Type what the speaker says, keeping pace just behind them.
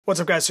What's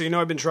up, guys? So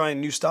I've been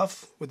trying new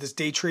stuff with this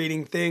day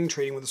trading thing,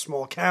 trading with a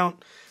small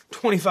account,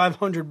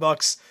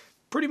 $2,500.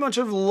 Pretty much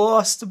have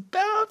lost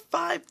about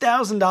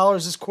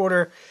 $5,000 this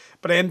quarter,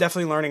 but I am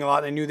definitely learning a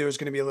lot. I knew there was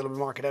going to be a little bit of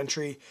market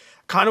entry.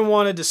 Kind of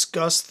want to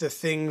discuss the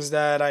things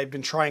that I've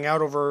been trying out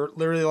over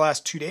literally the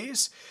last 2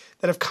 days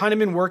that have kind of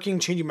been working,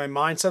 changing my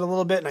mindset a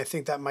little bit, and I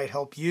think that might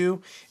help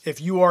you if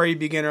you are a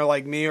beginner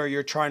like me or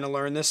you're trying to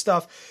learn this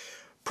stuff.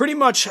 Pretty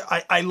much,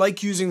 I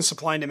like using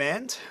supply and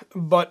demand,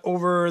 but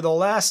over the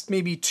last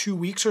maybe 2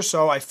 weeks or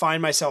so, I find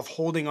myself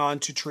holding on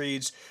to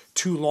trades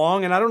too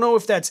long. And I don't know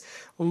if that's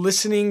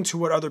listening to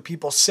what other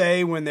people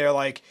say when they're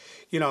like,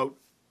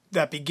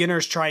 that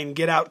beginners try and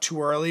get out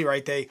too early,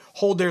 right? They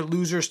hold their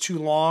losers too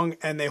long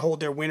and they hold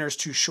their winners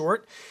too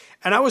short.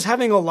 And I was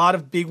having a lot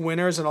of big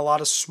winners and a lot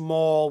of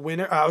small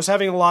winners. I was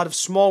having a lot of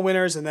small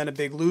winners and then a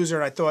big loser.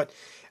 And I thought,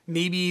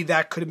 maybe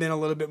that could have been a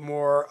little bit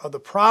more of the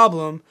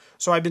problem.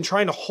 So I've been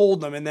trying to hold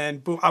them, and then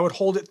boom, I would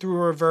hold it through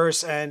a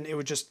reverse, and it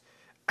would just,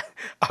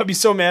 I'd be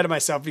so mad at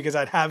myself because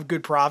I'd have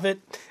good profit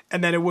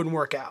and then it wouldn't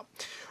work out.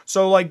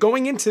 So like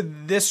going into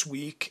this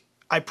week,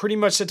 I pretty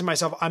much said to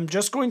myself, I'm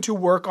just going to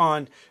work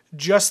on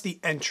just the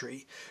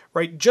entry,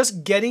 right?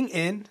 Just getting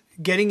in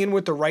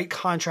with the right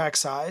contract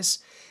size,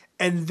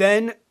 and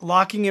then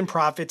locking in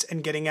profits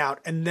and getting out.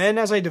 And then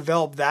as I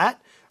develop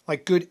that,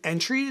 like good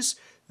entries,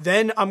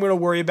 then I'm going to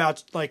worry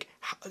about like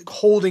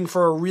holding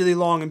for a really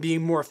long and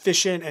being more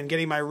efficient and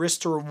getting my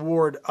risk to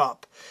reward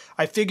up.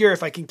 I figure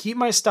if I can keep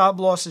my stop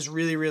losses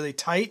really, really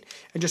tight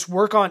and just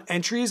work on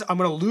entries, I'm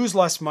going to lose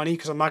less money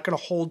because I'm not going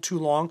to hold too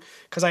long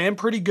because I am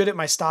pretty good at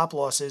my stop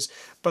losses.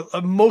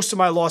 But most of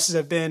my losses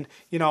have been,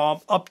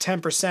 I'm up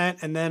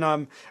 10%, and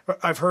then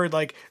I've heard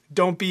like,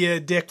 don't be a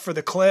dick for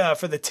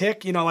the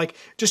tick, like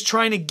just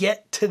trying to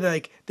get to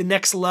the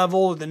next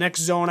level, the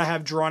next zone I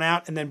have drawn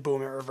out, and then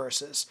boom, it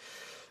reverses.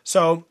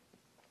 So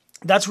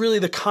that's really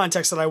the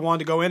context that I wanted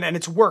to go in, and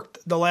it's worked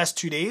the last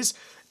 2 days.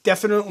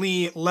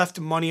 Definitely left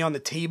money on the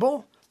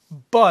table,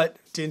 but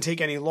didn't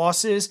take any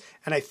losses,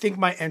 and I think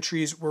my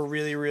entries were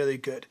really, really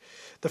good.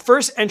 The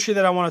first entry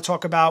that I want to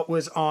talk about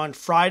was on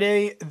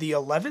Friday the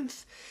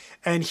 11th,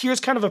 and here's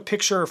kind of a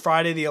picture of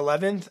Friday the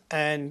 11th,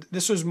 and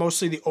this was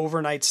mostly the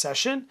overnight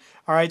session.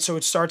 All right, so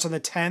it starts on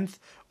the 10th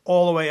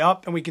all the way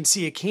up, and we can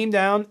see it came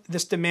down.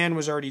 This demand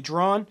was already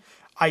drawn.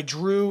 I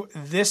drew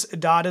this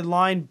dotted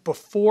line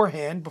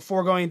beforehand,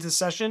 before going into the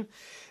session.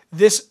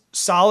 This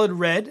solid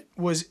red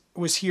was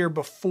here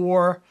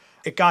before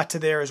it got to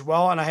there as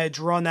well, and I had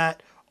drawn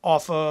that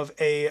off of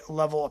a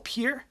level up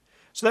here.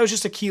 So that was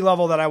just a key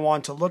level that I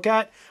wanted to look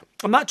at.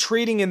 I'm not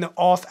trading in the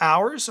off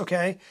hours,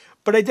 okay?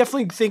 But I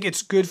definitely think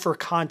it's good for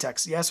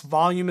context. Yes,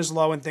 volume is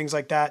low and things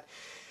like that.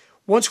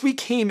 Once we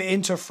came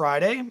into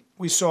Friday,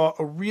 we saw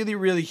a really,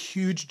 really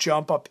huge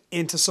jump up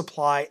into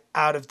supply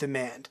out of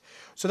demand.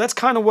 So that's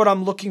kind of what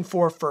I'm looking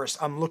for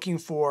first. I'm looking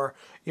for,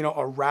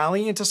 a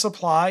rally into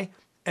supply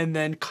and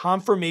then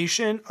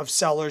confirmation of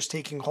sellers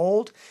taking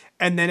hold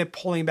and then it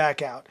pulling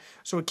back out.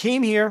 So it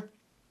came here,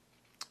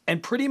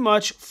 and pretty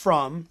much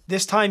from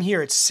this time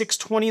here, it's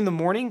 6:20 in the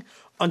morning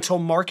until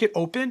market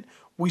open,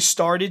 we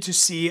started to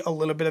see a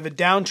little bit of a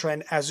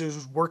downtrend as it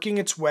was working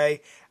its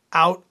way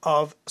out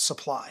of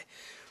supply.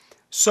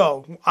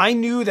 So I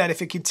knew that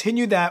if it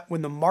continued that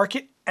when the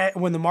market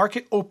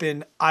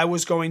opened, I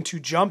was going to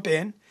jump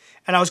in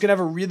and I was going to have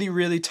a really,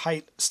 really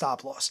tight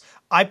stop loss.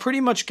 I pretty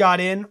much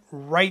got in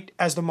right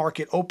as the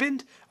market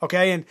opened,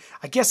 okay? And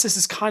I guess this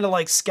is kind of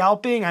like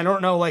scalping. I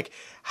don't know like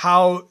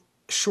how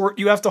short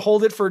you have to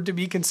hold it for it to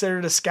be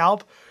considered a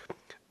scalp.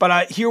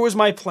 But here was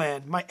my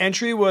plan. My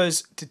entry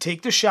was to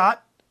take the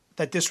shot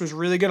that this was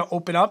really going to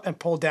open up and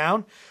pull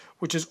down,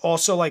 which is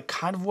also like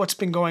kind of what's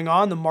been going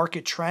on. The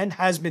market trend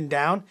has been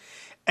down.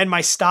 And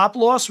my stop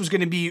loss was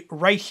going to be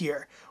right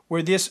here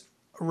where this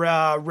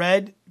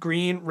red,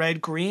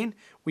 green,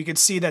 we could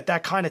see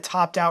that kind of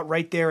topped out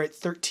right there at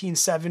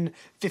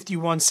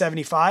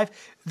 13,751.75.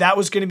 That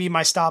was going to be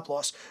my stop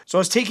loss. So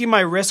I was taking my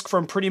risk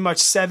from pretty much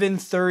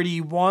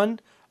 731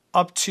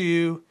 up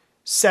to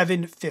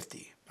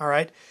 750. All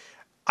right.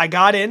 I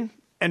got in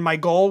and my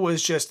goal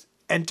was just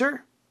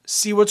enter,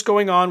 see what's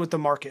going on with the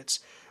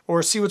markets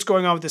or see what's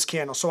going on with this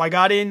candle. So I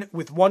got in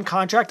with one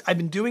contract. I've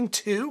been doing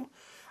two.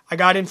 I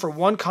got in for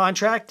one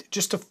contract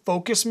just to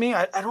focus me.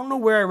 I don't know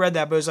where I read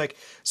that, but it was like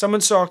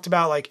someone talked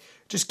about like,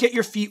 just get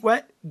your feet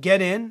wet,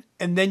 get in,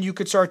 and then you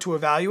could start to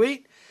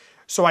evaluate.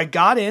 So I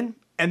got in,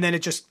 and then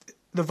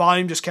the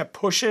volume just kept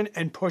pushing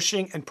and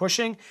pushing and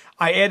pushing.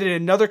 I added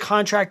another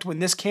contract when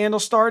this candle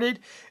started.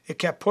 It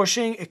kept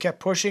pushing, it kept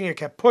pushing, it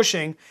kept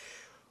pushing.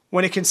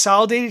 When it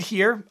consolidated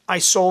here, I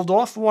sold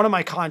off one of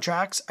my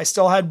contracts. I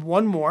still had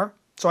one more,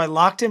 so I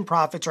locked in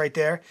profits right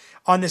there.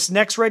 On this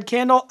next red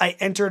candle, I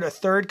entered a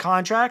third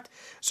contract.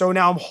 So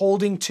now I'm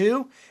holding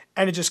two,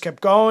 and it just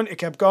kept going, it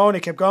kept going,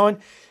 it kept going.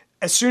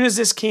 As soon as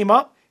this came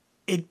up,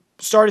 it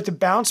started to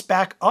bounce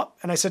back up.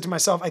 And I said to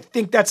myself, I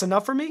think that's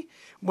enough for me.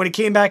 When it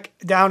came back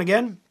down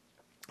again,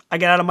 I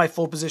got out of my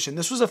full position.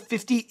 This was a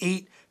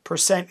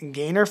 58%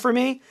 gainer for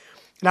me.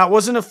 Now, it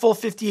wasn't a full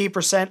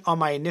 58% on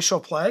my initial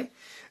play.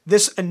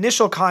 This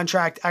initial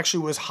contract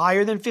actually was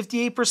higher than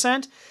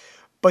 58%,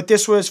 but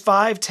this was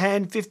 5,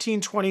 10,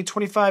 15, 20,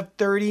 25,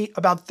 30,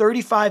 about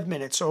 35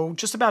 minutes. So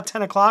just about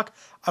 10 o'clock,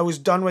 I was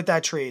done with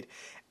that trade.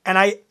 And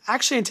I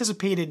actually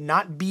anticipated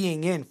not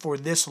being in for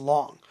this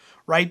long,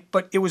 right?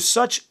 But it was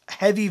such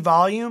heavy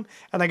volume.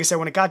 And like I said,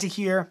 when it got to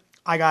here,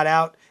 I got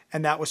out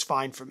and that was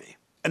fine for me.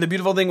 And the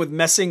beautiful thing with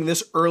messing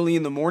this early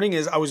in the morning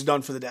is I was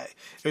done for the day.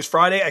 It was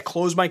Friday. I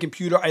closed my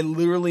computer. I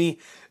literally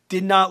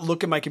did not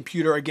look at my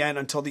computer again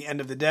until the end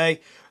of the day.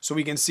 So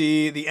we can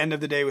see the end of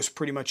the day was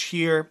pretty much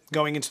here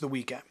going into the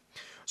weekend.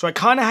 So I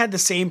kind of had the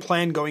same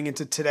plan going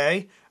into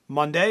today,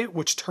 Monday,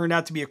 which turned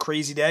out to be a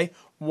crazy day.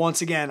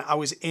 Once again, I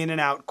was in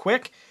and out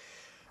quick.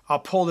 I'll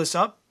pull this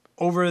up.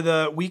 Over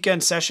the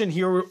weekend session,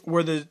 here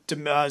were the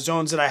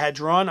zones that I had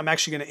drawn. I'm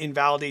actually going to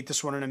invalidate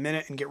this one in a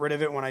minute and get rid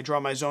of it when I draw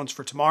my zones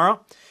for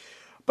tomorrow.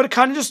 But it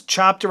kind of just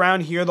chopped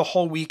around here the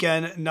whole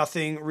weekend.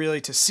 Nothing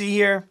really to see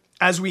here.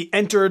 As we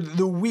entered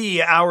the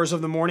wee hours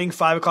of the morning,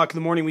 5 o'clock in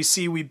the morning,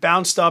 we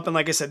bounced up. And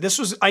like I said,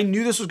 I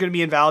knew this was going to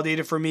be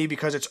invalidated for me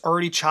because it's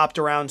already chopped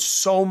around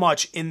so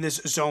much in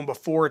this zone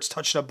before. It's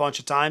touched a bunch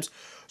of times.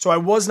 So I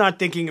was not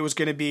thinking it was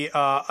going to be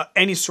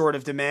any sort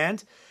of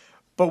demand.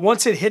 But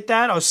once it hit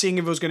that, I was seeing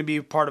if it was going to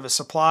be part of a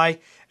supply,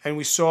 and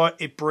we saw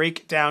it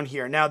break down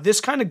here. Now, this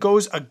kind of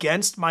goes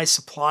against my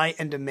supply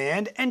and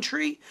demand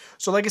entry.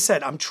 So like I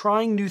said, I'm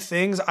trying new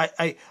things.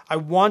 I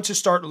want to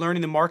start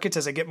learning the markets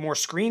as I get more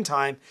screen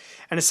time.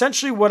 And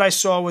essentially what I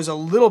saw was a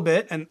little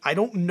bit, and I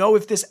don't know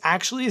if this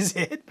actually is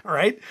it, all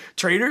right?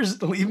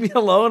 Traders, leave me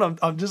alone.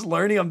 I'm just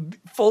learning. I'm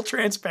full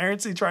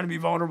transparency, trying to be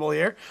vulnerable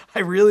here. I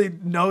really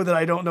know that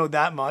I don't know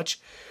that much.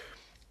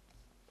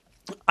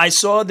 I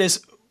saw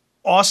this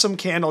awesome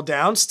candle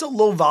down, still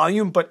low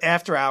volume, but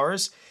after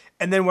hours.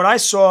 And then what I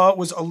saw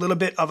was a little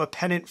bit of a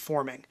pennant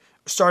forming.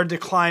 Started to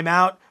climb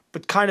out,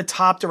 but kind of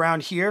topped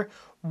around here.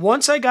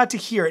 Once I got to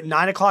here at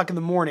 9 o'clock in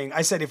the morning,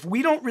 I said, if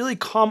we don't really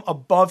come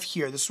above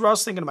here, this is what I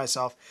was thinking to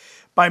myself,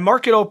 by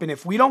market open,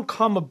 if we don't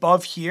come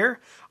above here,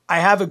 I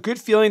have a good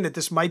feeling that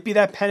this might be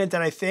that pennant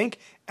that I think,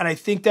 and I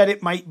think that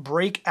it might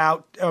break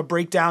down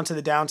to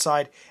the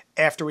downside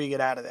after we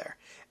get out of there.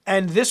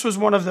 And this was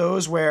one of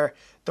those where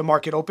the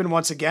market opened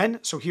once again.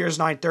 So here's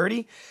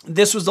 9:30.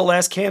 This was the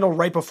last candle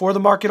right before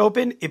the market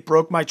opened. It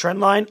broke my trend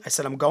line. I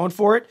said, I'm going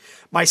for it.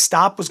 My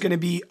stop was going to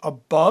be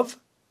above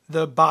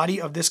the body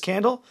of this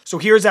candle. So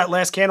here's that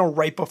last candle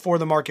right before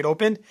the market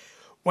opened.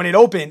 When it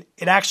opened,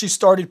 it actually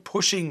started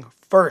pushing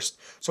first.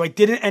 So I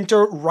didn't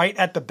enter right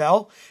at the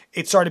bell.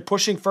 It started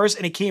pushing first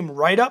and it came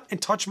right up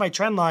and touched my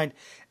trend line.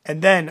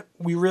 And then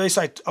we really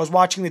saw, I was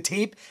watching the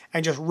tape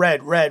and just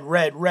red.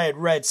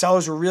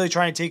 Sellers were really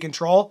trying to take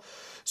control.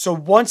 So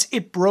once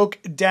it broke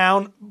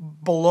down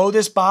below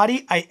this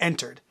body, I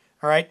entered,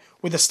 all right?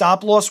 With a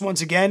stop loss, once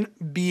again,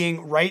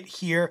 being right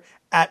here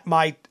at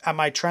my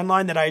trend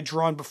line that I had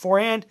drawn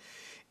beforehand.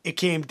 It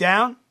came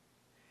down.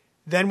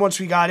 Then once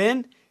we got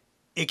in,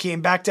 it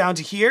came back down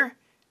to here.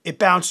 It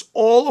bounced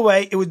all the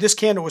way. This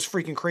candle was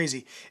freaking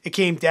crazy. It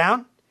came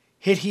down,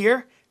 hit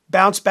here,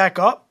 bounced back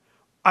up.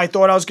 I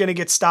thought I was going to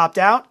get stopped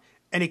out.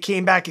 And it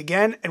came back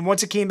again. And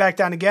once it came back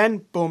down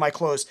again, boom, I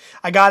closed.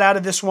 I got out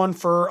of this one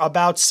for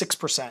about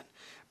 6%.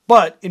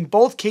 But in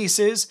both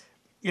cases,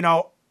 you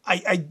know,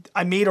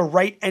 I made a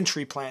right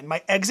entry plan.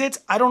 My exits,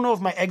 I don't know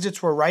if my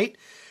exits were right,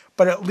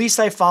 but at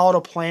least I followed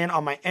a plan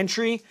on my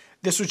entry.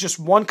 This was just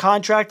one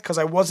contract because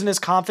I wasn't as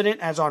confident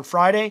as on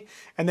Friday.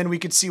 And then we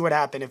could see what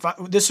happened.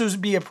 This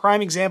would be a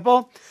prime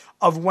example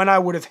of when I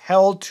would have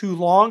held too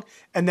long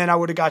and then I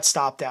would have got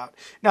stopped out.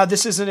 Now,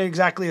 this isn't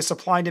exactly a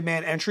supply and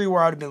demand entry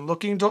where I would have been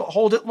looking to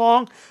hold it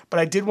long, but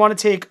I did want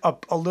to take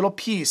a little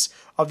piece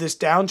of this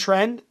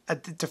downtrend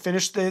to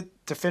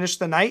finish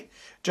the night,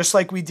 just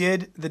like we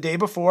did the day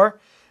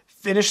before.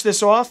 Finish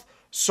this off,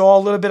 saw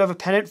a little bit of a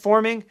pennant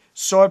forming,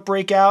 saw it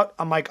break out.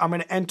 I'm like, I'm going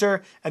to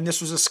enter, and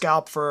this was a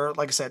scalp for,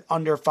 like I said,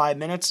 under 5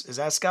 minutes. Is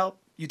that a scalp?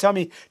 You tell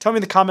me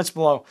in the comments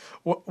below.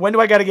 When do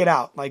I got to get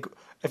out? Like,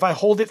 if I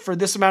hold it for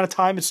this amount of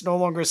time, it's no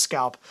longer a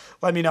scalp.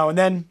 Let me know. And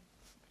then,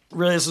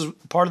 really, this is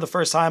part of the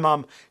first time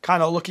I'm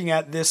kind of looking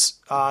at this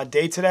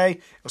day today.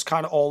 It was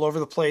kind of all over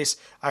the place.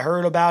 I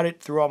heard about it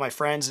through all my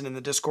friends and in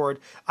the Discord.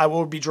 I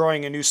will be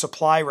drawing a new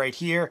supply right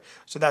here.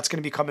 So that's going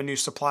to become a new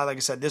supply. Like I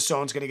said, this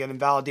zone's going to get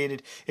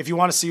invalidated. If you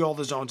want to see all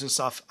the zones and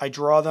stuff, I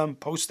draw them,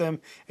 post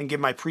them, and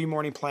give my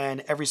pre-morning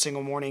plan every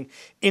single morning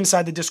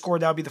inside the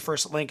Discord. That'll be the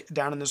first link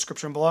down in the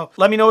description below.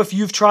 Let me know if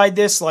you've tried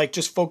this, like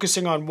just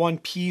focusing on one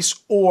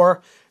piece,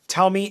 or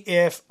tell me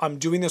if I'm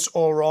doing this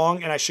all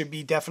wrong and I should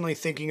be definitely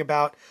thinking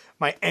about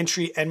my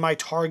entry and my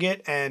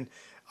target and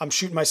I'm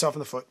shooting myself in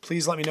the foot.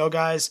 Please let me know,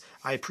 guys.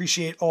 I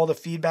appreciate all the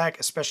feedback,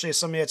 especially as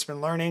somebody that's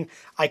been learning.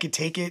 I could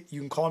take it.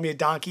 You can call me a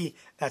donkey.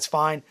 That's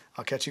fine.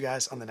 I'll catch you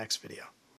guys on the next video.